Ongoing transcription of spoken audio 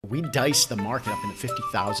we dice the market up into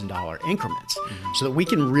 $50,000 increments so that we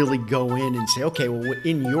can really go in and say, okay, well,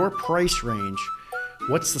 in your price range,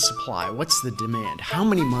 what's the supply? What's the demand? How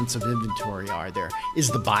many months of inventory are there? Is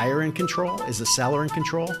the buyer in control? Is the seller in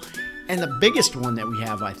control? And the biggest one that we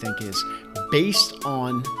have, I think, is based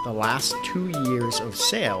on the last 2 years of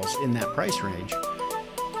sales in that price range,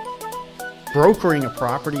 brokering a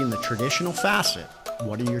property in the traditional facet,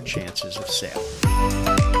 what are your chances of sale?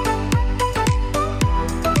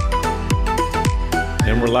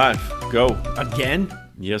 And we're live. Go. Again?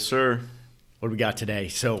 Yes, sir. What do we got today?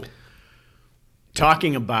 So,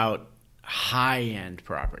 talking about high-end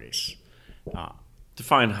properties.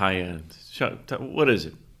 Define high-end. What is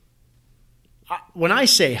it? When I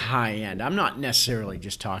say high-end, I'm not necessarily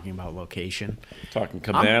just talking about location. Talking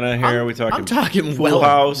cabana here? I'm talking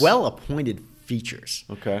well-appointed features.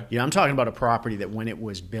 Okay. You know, I'm talking about a property that when it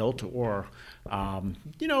was built or,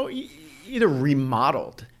 either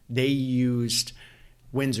remodeled, they used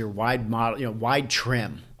Windsor wide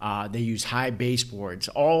trim. They used high baseboards.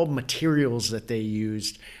 All materials that they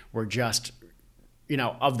used were just,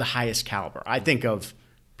 of the highest caliber. I think of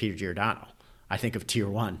Peter Giordano. I think of Tier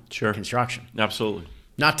 1 construction. Absolutely.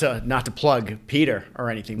 Not to plug Peter or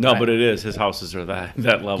anything. No, but it is. His houses are that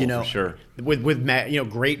level for sure. With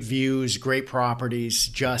great views, great properties,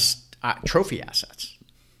 just trophy assets.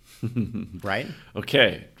 Right?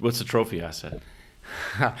 Okay. What's a trophy asset?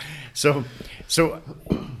 So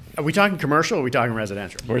are we talking commercial or are we talking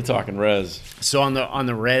residential? We're talking res. So on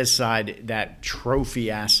the res side, that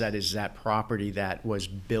trophy asset is that property that was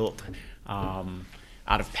built out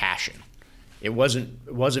of passion. It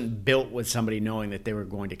wasn't built with somebody knowing that they were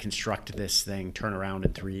going to construct this thing, turn around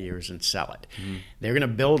in 3 years and sell it. Mm-hmm. They're going to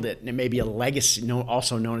build it, and it may be a legacy,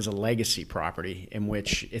 also known as a legacy property, in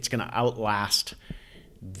which it's going to outlast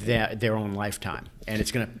their own lifetime, and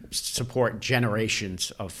it's going to support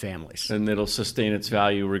generations of families. And it'll sustain its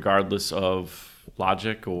value regardless of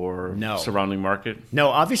logic or surrounding market? No,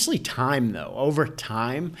 obviously time, though. Over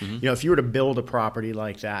time, if you were to build a property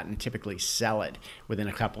like that and typically sell it within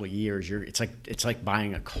a couple of years, it's like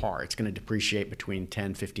buying a car. It's going to depreciate between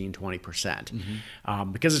 10, 15,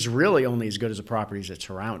 20%, because it's really only as good as the properties that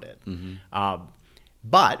surround it.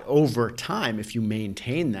 But over time, if you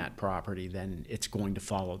maintain that property, then it's going to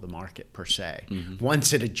follow the market per se.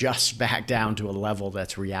 Once it adjusts back down to a level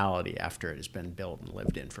that's reality after it has been built and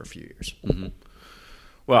lived in for a few years.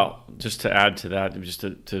 Well, just to add to that, just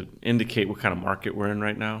to indicate what kind of market we're in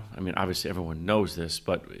right now. I mean, obviously everyone knows this,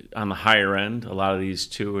 but on the higher end, a lot of these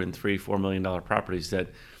 $2 and $3, $4 million properties that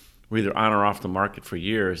were either on or off the market for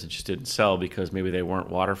years and just didn't sell because maybe they weren't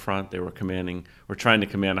waterfront. They were trying to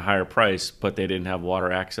command a higher price, but they didn't have water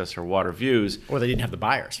access or water views, or they didn't have the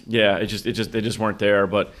buyers. Yeah, they just weren't there.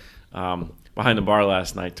 But behind the bar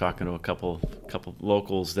last night, talking to a couple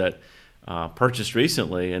locals that purchased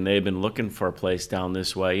recently, and they've been looking for a place down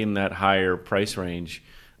this way in that higher price range.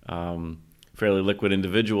 Fairly liquid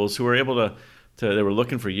individuals who were able to they were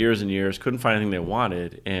looking for years and years, couldn't find anything they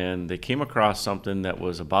wanted, and they came across something that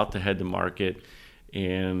was about to head to market,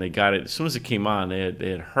 and they got it as soon as it came on. They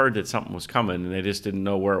had heard that something was coming, and they just didn't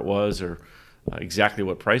know where it was or exactly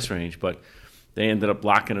what price range, but they ended up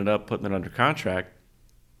locking it up, putting it under contract,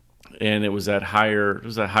 and it was that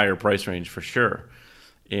higher price range for sure.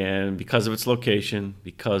 And because of its location,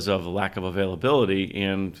 because of a lack of availability,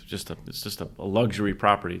 and it's just a luxury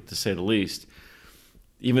property to say the least.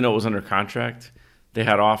 Even though it was under contract, they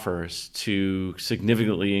had offers to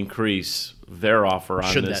significantly increase their offer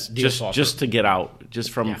on this, just to get out,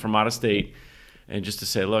 just from out of state, and just to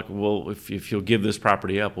say, look, if you'll give this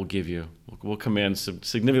property up, we'll command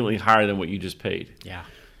significantly higher than what you just paid. Yeah.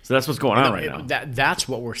 So that's what's going on right now. That's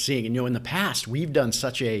what we're seeing. And in the past, we've done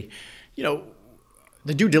such a,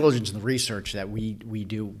 the due diligence and the research that we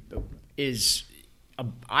do is,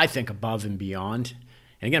 I think, above and beyond.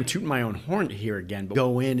 And again, I'm tooting my own horn here again, but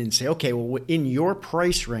go in and say, okay, well, in your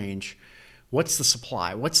price range, what's the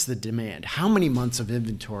supply? What's the demand? How many months of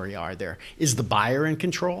inventory are there? Is the buyer in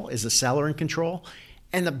control? Is the seller in control?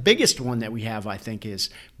 And the biggest one that we have, I think,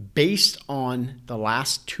 is based on the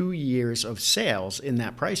last 2 years of sales in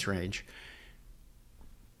that price range,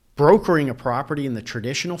 brokering a property in the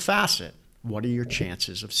traditional facet, what are your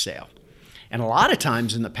chances of sale? And a lot of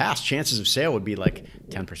times in the past, chances of sale would be like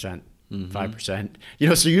 10%.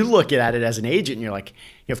 5%. So you look at it as an agent and you're like,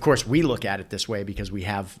 Of course, we look at it this way because we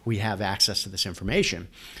have access to this information.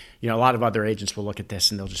 A lot of other agents will look at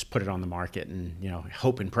this and they'll just put it on the market and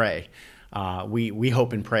hope and pray. We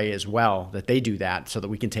hope and pray as well that they do that so that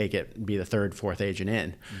we can take it and be the third, fourth agent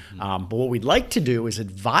in. But what we'd like to do is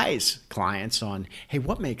advise clients on, hey,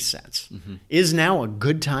 what makes sense? Is now a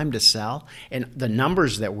good time to sell? And the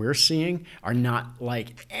numbers that we're seeing are not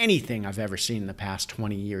like anything I've ever seen in the past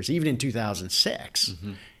 20 years. Even in 2006,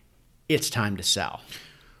 it's time to sell.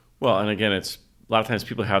 Well, and again, it's a lot of times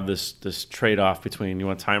people have this trade-off between you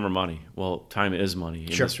want time or money. Well, time is money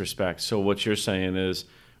in this respect. So what you're saying is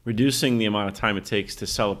reducing the amount of time it takes to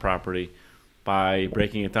sell a property by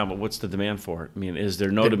breaking it down. But what's the demand for it? I mean, is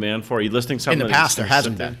there no demand for it? Are you listing something? In the past, there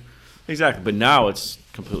hasn't been. Exactly. But now it's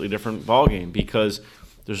a completely different ballgame because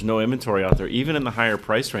there's no inventory out there, even in the higher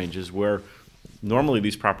price ranges where normally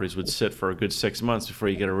these properties would sit for a good 6 months before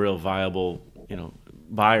you get a real viable,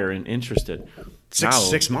 buyer and interested.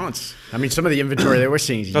 Six months. I mean, some of the inventory that we're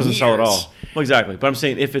seeing is doesn't years. sell at all. Well, exactly. But I'm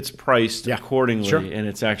saying if it's priced accordingly and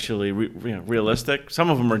it's actually realistic, some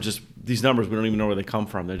of them are just these numbers. We don't even know where they come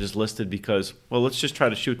from. They're just listed because, well, let's just try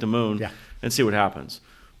to shoot the moon and see what happens.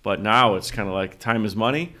 But now it's kind of like time is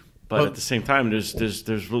money. But at the same time, there's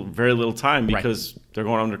very little time because they're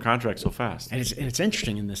going under contract so fast. And it's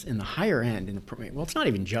interesting in the higher end. Well, it's not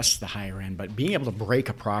even just the higher end, but being able to break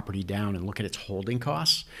a property down and look at its holding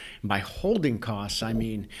costs. And by holding costs, I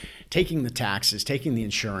mean taking the taxes, taking the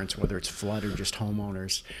insurance, whether it's flood or just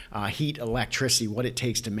homeowners, heat, electricity, what it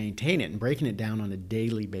takes to maintain it, and breaking it down on a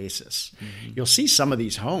daily basis. You'll see some of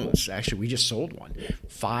these homes. Actually, we just sold one,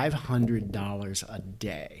 $500 a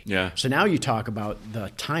day. Yeah. So now you talk about the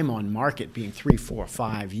time on market being 3, 4,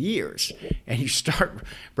 5 years, and you start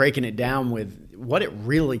breaking it down with what it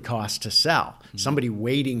really costs to sell. Somebody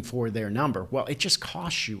waiting for their number. Well, it just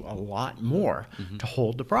costs you a lot more to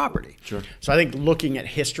hold the property. Sure. So I think looking at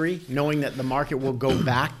history, knowing that the market will go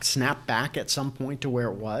back, snap back at some point to where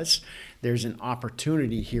it was, there's an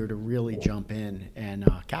opportunity here to really jump in and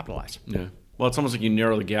capitalize. Yeah. Well, it's almost like you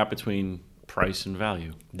narrow the gap between price and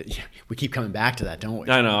value. We keep coming back to that, don't we?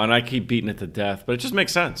 I know, and I keep beating it to death, but it just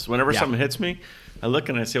makes sense. Whenever something hits me, I look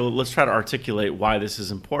and I say, well, let's try to articulate why this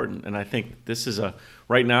is important. And I think this is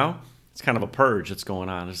right now, it's kind of a purge that's going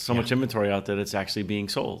on. There's so much inventory out there that's actually being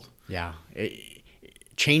sold. Yeah.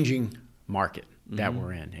 Changing market that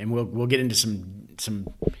we're in. And we'll get into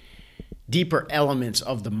some deeper elements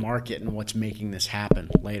of the market and what's making this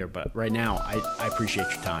happen later. But right now, I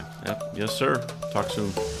appreciate your time. Yep. Yes, sir. Talk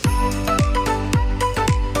soon.